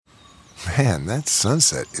Man, that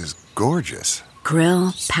sunset is gorgeous.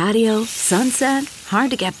 Grill, patio, sunset.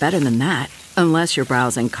 Hard to get better than that. Unless you're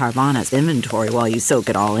browsing Carvana's inventory while you soak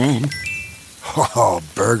it all in. Oh,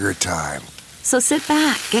 burger time. So sit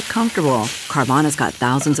back, get comfortable. Carvana's got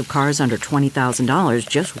thousands of cars under $20,000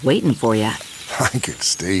 just waiting for you. I could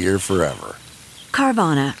stay here forever.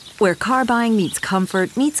 Carvana, where car buying meets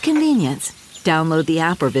comfort meets convenience. Download the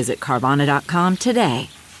app or visit Carvana.com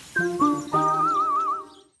today.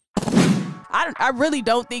 I really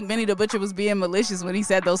don't think Benny the Butcher was being malicious when he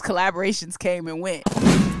said those collaborations came and went.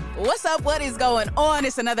 What's up? What is going on?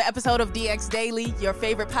 It's another episode of DX Daily, your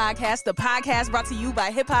favorite podcast. The podcast brought to you by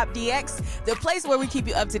Hip Hop DX, the place where we keep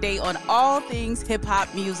you up to date on all things hip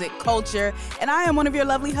hop, music, culture. And I am one of your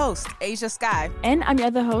lovely hosts, Asia Sky. And I'm your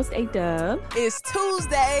other host, A-Dub. It's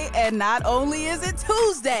Tuesday, and not only is it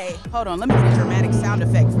Tuesday, hold on, let me get a dramatic sound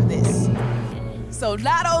effect for this. So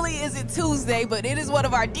not only is it Tuesday, but it is one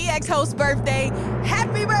of our DX hosts' birthday.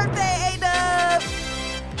 Happy birthday, A-Dub!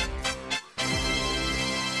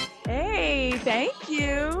 Hey, thank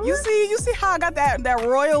you. You see how I got that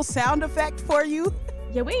royal sound effect for you?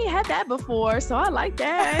 Yeah, we ain't had that before, so I like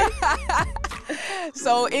that.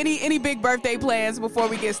 So any big birthday plans before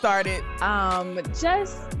we get started?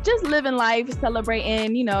 Just living life,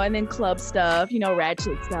 celebrating, and then club stuff,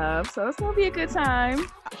 ratchet stuff. So it's gonna be a good time.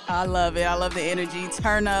 I love it. I love the energy.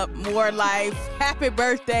 Turn up, more life. Happy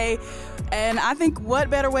birthday. And I think what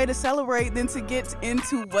better way to celebrate than to get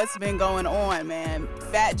into what's been going on, man.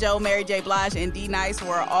 Fat Joe, Mary J. Blige, and D-Nice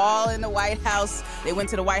were all in the White House. They went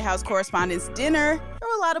to the White House Correspondents' Dinner. There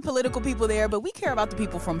were a lot of political people there, but we care about the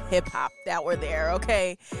people from hip-hop that were there,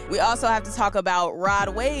 okay? We also have to talk about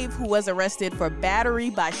Rod Wave, who was arrested for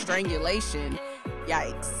battery by strangulation.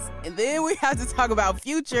 Yikes. And then we have to talk about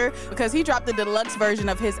Future because he dropped the deluxe version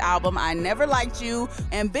of his album, I Never Liked You.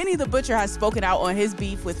 And Benny the Butcher has spoken out on his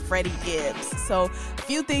beef with Freddie Gibbs. So a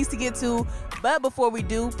few things to get to. But before we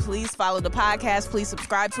do, please follow the podcast. Please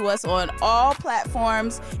subscribe to us on all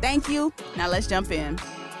platforms. Thank you. Now let's jump in.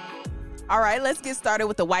 All right, let's get started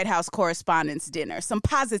with the White House Correspondents' Dinner. Some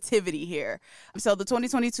positivity here. So the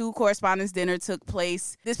 2022 Correspondents' Dinner took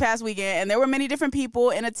place this past weekend, and there were many different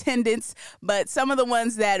people in attendance, but some of the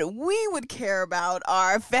ones that we would care about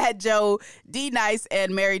are Fat Joe, D-Nice,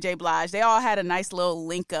 and Mary J. Blige. They all had a nice little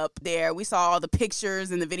link up there. We saw all the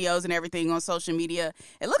pictures and the videos and everything on social media.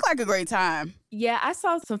 It looked like a great time. Yeah, I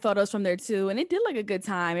saw some photos from there too, and it did look a good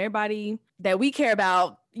time. Everybody that we care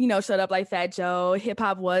about, showed up like Fat Joe. Hip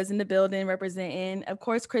hop was in the building representing. Of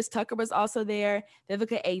course, Chris Tucker was also there.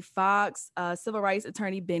 Vivica A. Fox, civil rights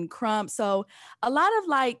attorney Ben Crump. So a lot of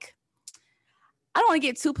I don't want to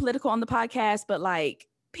get too political on the podcast, but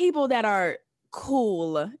people that are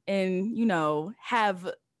cool and, have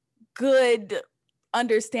good,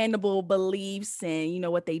 understandable beliefs and,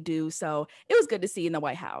 what they do. So it was good to see in the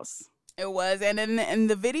White House. It was. And in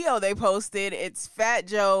the video they posted, it's Fat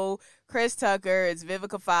Joe, Chris Tucker, it's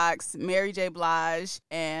Vivica Fox, Mary J. Blige,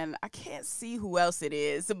 and I can't see who else it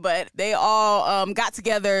is, but they all got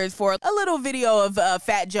together for a little video of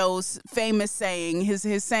Fat Joe's famous saying,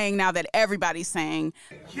 his saying now that everybody's saying,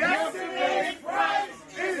 yesterday's price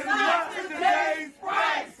is not today's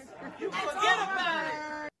price. You forget about it.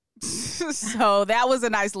 So that was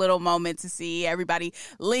a nice little moment to see everybody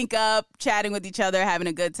link up, chatting with each other, having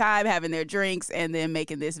a good time, having their drinks, and then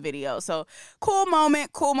making this video. So cool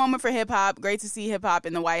moment for hip hop. Great to see hip hop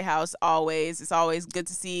in the White House always. It's always good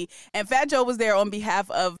to see. And Fat Joe was there on behalf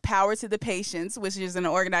of Power to the Patients, which is an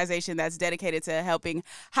organization that's dedicated to helping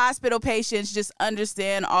hospital patients just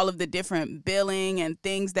understand all of the different billing and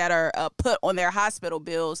things that are put on their hospital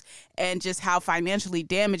bills and just how financially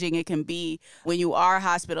damaging it can be when you are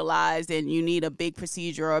hospitalized and you need a big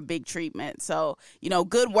procedure or a big treatment. So,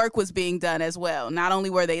 good work was being done as well. Not only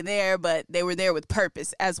were they there, but they were there with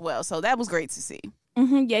purpose as well. So that was great to see.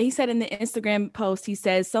 Mm-hmm. Yeah, he said in the Instagram post, he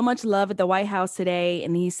says, so much love at the White House today.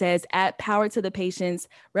 And he says, at Power to the Patients,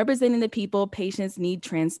 representing the people, patients need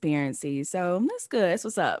transparency. So that's good. That's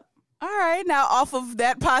what's up. All right. Now, off of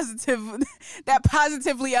that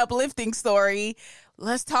positively uplifting story,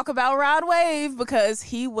 let's talk about Rod Wave because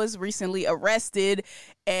he was recently arrested.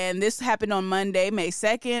 And this happened on Monday, May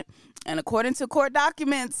 2nd. And according to court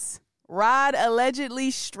documents, Rod allegedly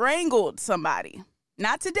strangled somebody.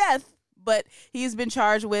 Not to death, but he has been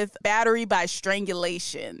charged with battery by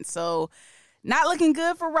strangulation. So not looking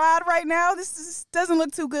good for Rod right now. Doesn't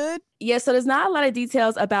look too good. Yeah, so there's not a lot of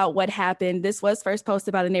details about what happened. This was first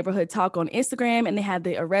posted by the Neighborhood Talk on Instagram, and they had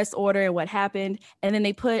the arrest order and what happened. And then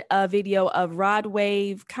they put a video of Rod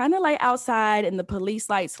Wave kind of like outside and the police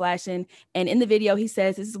lights flashing. And in the video, he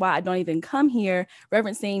says, "This is why I don't even come here,"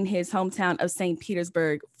 referencing his hometown of St.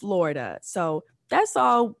 Petersburg, Florida. So that's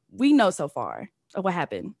all we know so far of what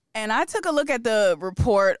happened. And I took a look at the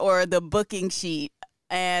report or the booking sheet,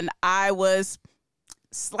 and I was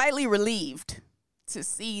slightly relieved to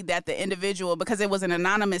see that the individual, because it was an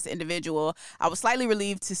anonymous individual, I was slightly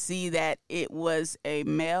relieved to see that it was a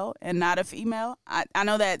male and not a female. I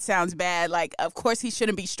know that sounds bad. Like, of course, he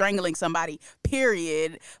shouldn't be strangling somebody,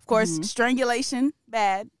 period. Of course, strangulation,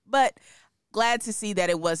 bad. But glad to see that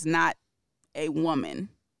it was not a woman,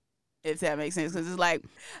 if that makes sense. Because it's like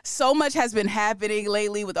so much has been happening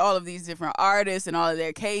lately with all of these different artists and all of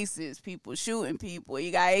their cases, people shooting people.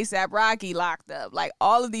 You got A$AP Rocky locked up. Like,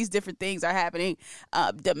 all of these different things are happening.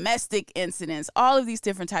 Domestic incidents, all of these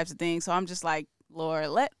different types of things. So I'm just like, Lord,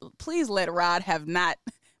 please let Rod have not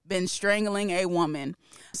been strangling a woman.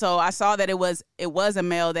 So I saw that it was a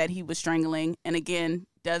male that he was strangling. And again,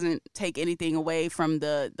 doesn't take anything away from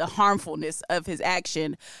the harmfulness of his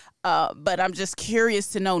action. But I'm just curious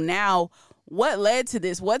to know now what led to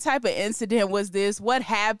this. What type of incident was this? What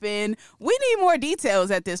happened? We need more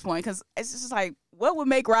details at this point, because it's just like, what would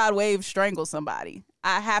make Rod Wave strangle somebody?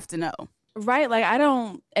 I have to know. Right. Like, I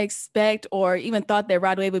don't expect or even thought that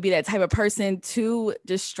Rod Wave would be that type of person to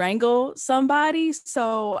just strangle somebody.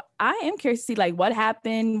 So I am curious to see, like, what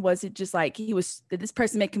happened. Was it just like did this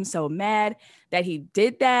person make him so mad that he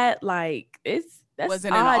did that? Like, was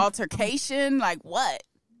it an altercation? Like, what?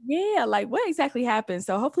 Yeah, like, what exactly happened?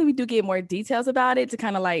 So hopefully we do get more details about it to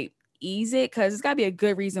kind of like ease it, because it's got to be a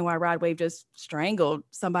good reason why Rod Wave just strangled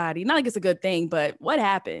somebody. Not like it's a good thing, but what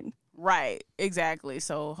happened? Right, exactly.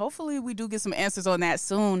 So hopefully we do get some answers on that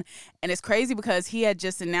soon. And it's crazy because he had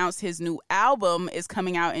just announced his new album is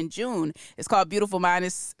coming out in June. It's called Beautiful Mind.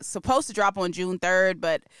 It's supposed to drop on June 3rd,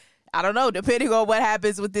 but I don't know, depending on what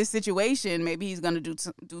happens with this situation, maybe he's going to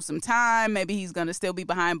do some time. Maybe he's going to still be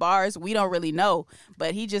behind bars. We don't really know.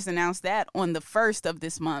 But he just announced that on the 1st of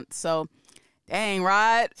this month. So, dang,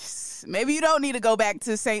 Rod, maybe you don't need to go back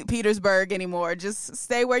to St. Petersburg anymore. Just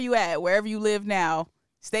stay where you at, wherever you live now.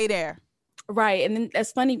 Stay there. Right. And then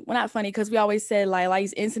that's funny. Well, not funny, because we always said like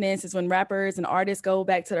these incidents is when rappers and artists go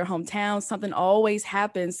back to their hometown, something always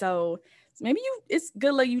happens. So maybe it's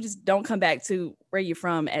good luck you just don't come back to where you're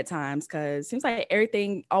from at times, because it seems like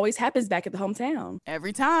everything always happens back at the hometown.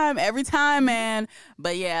 Every time, man.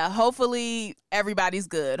 But yeah, hopefully everybody's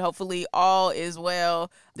good. Hopefully all is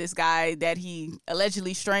well. This guy that he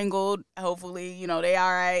allegedly strangled, hopefully, they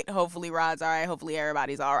all right. Hopefully Rod's all right. Hopefully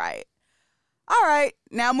everybody's all right. All right,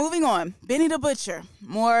 now moving on. Benny the Butcher.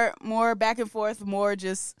 More back and forth, more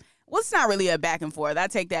just... Well, it's not really a back and forth. I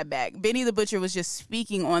take that back. Benny the Butcher was just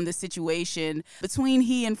speaking on the situation between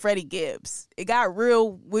he and Freddie Gibbs. It got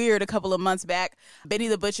real weird a couple of months back. Benny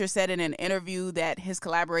the Butcher said in an interview that his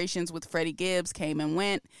collaborations with Freddie Gibbs came and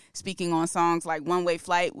went, speaking on songs like One Way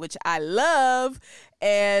Flight, which I love,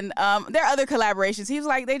 and there are other collaborations. He was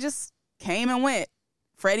like, they just came and went.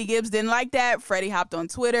 Freddie Gibbs didn't like that. Freddie hopped on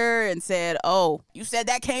Twitter and said, "Oh, you said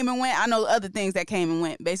that came and went? I know other things that came and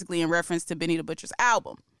went," basically in reference to Benny the Butcher's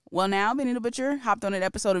album. Well, now Benny the Butcher hopped on an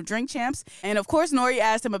episode of Drink Champs, and of course Nori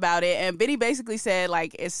asked him about it, and Benny basically said,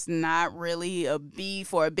 like, it's not really a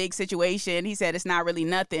beef or a big situation. He said it's not really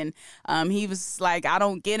nothing. He was like, I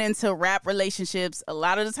don't get into rap relationships. A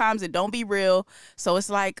lot of the times it don't be real. So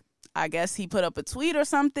it's like, I guess he put up a tweet or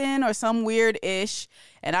something or some weird ish,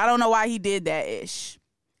 and I don't know why he did that ish.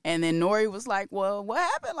 And then Nori was like, well, what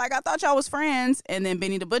happened? Like, I thought y'all was friends. And then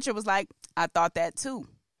Benny the Butcher was like, I thought that too.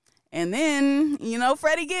 And then,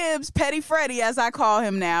 Freddie Gibbs, Petty Freddie, as I call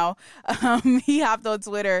him now, he hopped on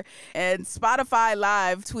Twitter, and Spotify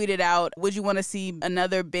Live tweeted out, would you want to see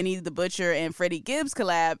another Benny the Butcher and Freddie Gibbs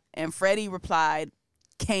collab? And Freddie replied,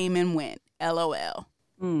 came and went, LOL.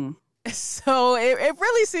 So it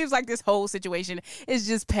really seems like this whole situation is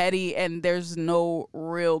just petty, and there's no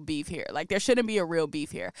real beef here. Like, there shouldn't be a real beef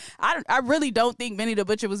here. I really don't think Benny the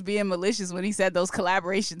Butcher was being malicious when he said those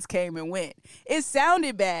collaborations came and went. It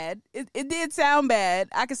sounded bad. It did sound bad.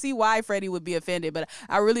 I can see why Freddie would be offended, but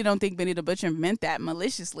I really don't think Benny the Butcher meant that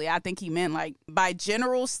maliciously. I think he meant, like, by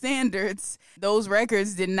general standards, those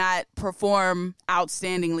records did not perform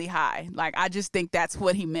outstandingly high. Like, I just think that's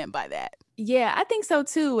what he meant by that. Yeah, I think so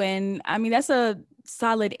too. And I mean, that's a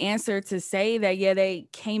solid answer to say that, yeah, they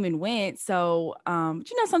came and went. So,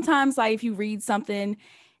 sometimes like if you read something,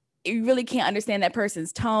 you really can't understand that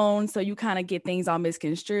person's tone. So you kind of get things all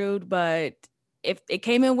misconstrued. But if it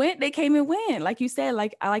came and went, they came and went. Like you said,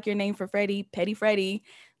 like I like your name for Freddie, Petty Freddie.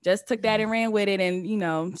 Just took that and ran with it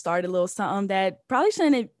and, started a little something that probably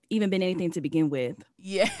shouldn't have even been anything to begin with.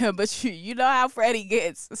 Yeah, but you know how Freddie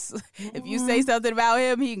gets. If you say something about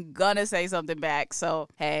him, he's gonna say something back. So,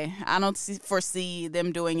 hey, I don't foresee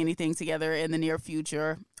them doing anything together in the near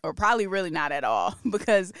future, or probably really not at all,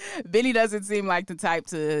 because Benny doesn't seem like the type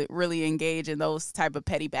to really engage in those type of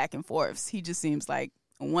petty back and forths. He just seems like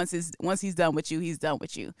once he's done with you, he's done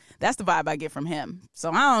with you. That's the vibe I get from him.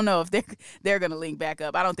 So I don't know if they're gonna link back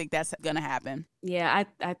up. I don't think that's gonna happen. Yeah,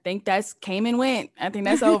 I think that's came and went. I think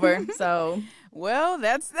that's over. So well,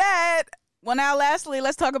 that's that. Well, now, lastly,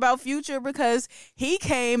 let's talk about Future, because he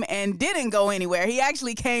came and didn't go anywhere. He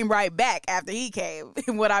actually came right back after he came.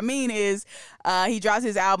 What I mean is he dropped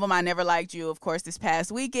his album, I Never Liked You, of course, this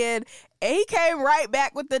past weekend. And he came right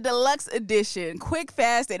back with the deluxe edition, quick,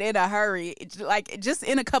 fast, and in a hurry. Like, just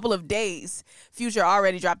in a couple of days, Future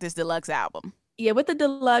already dropped this deluxe album. Yeah, with the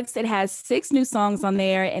deluxe, it has 6 new songs on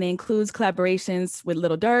there and includes collaborations with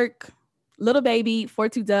Lil Durk, Little Baby,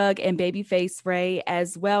 42 Doug, and Babyface Ray,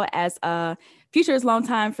 as well as Future's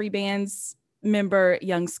longtime Free Bands member,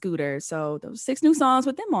 Young Scooter. So those 6 new songs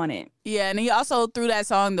with them on it. Yeah, and he also threw that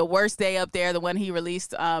song The Worst Day up there, the one he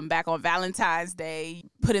released back on Valentine's Day,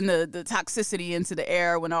 putting the toxicity into the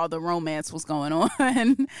air when all the romance was going on.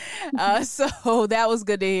 So that was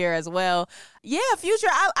good to hear as well. Yeah, Future,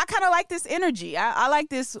 I kind of like this energy. I like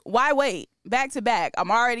this. Why wait? Back to back. I'm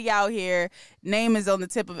already out here. Name is on the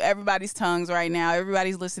tip of everybody's tongues right now.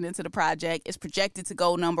 Everybody's listening to the project. It's projected to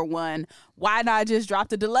go #1. Why not just drop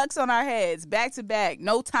the deluxe on our heads? Back to back.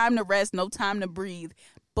 No time to rest. No time to breathe.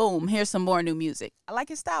 Boom. Here's some more new music. I like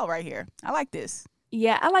his style right here. I like this.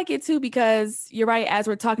 Yeah, I like it too, because you're right. As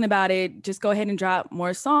we're talking about it, just go ahead and drop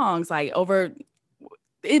more songs. Like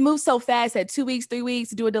it moves so fast that 2 weeks, 3 weeks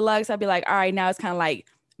to do a deluxe. I'd be like, all right, now it's kind of like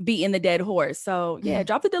beating the dead horse. So yeah,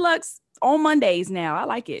 drop the deluxe on Mondays now. I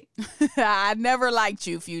like it. I never liked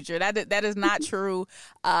you, Future. That is not true.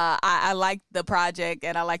 I like the project,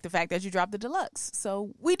 and I like the fact that you dropped the deluxe.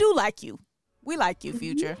 So we do like you. We like you,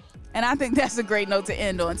 Future. And I think that's a great note to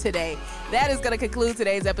end on today. That is going to conclude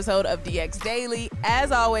today's episode of DX Daily.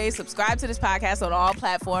 As always, subscribe to this podcast on all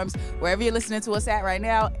platforms, wherever you're listening to us at right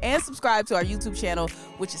now, and subscribe to our YouTube channel,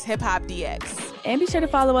 which is Hip Hop DX. And be sure to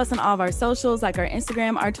follow us on all of our socials, like our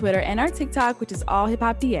Instagram, our Twitter, and our TikTok, which is all Hip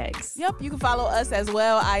Hop DX. Yep, you can follow us as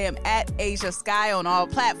well. I am at Asia Sky on all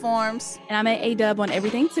platforms. And I'm at A-Dub on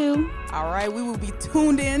everything too. All right, we will be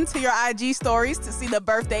tuned in to your IG stories to see the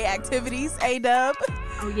birthday activities, A-Dub.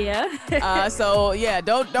 Oh, yeah. So, yeah,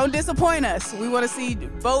 don't disappoint us. We want to see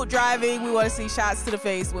boat driving. We want to see shots to the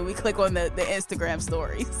face when we click on the Instagram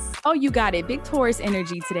stories. Oh, you got it. Big Taurus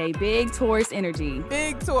energy today. Big Taurus energy.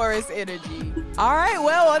 Big Taurus energy. All right,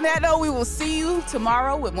 well, on that note, we will see you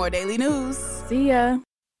tomorrow with more daily news. See ya.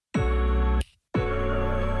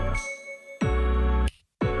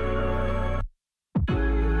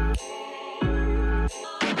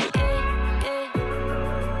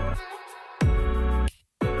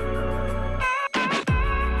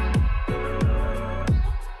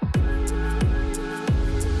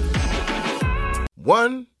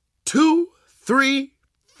 One, 2, 3,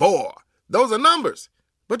 4. Those are numbers.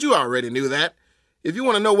 But you already knew that. If you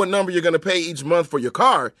want to know what number you're going to pay each month for your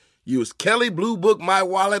car, use Kelly Blue Book My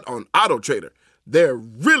Wallet on Auto Trader. They're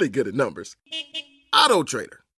really good at numbers. Auto Trader.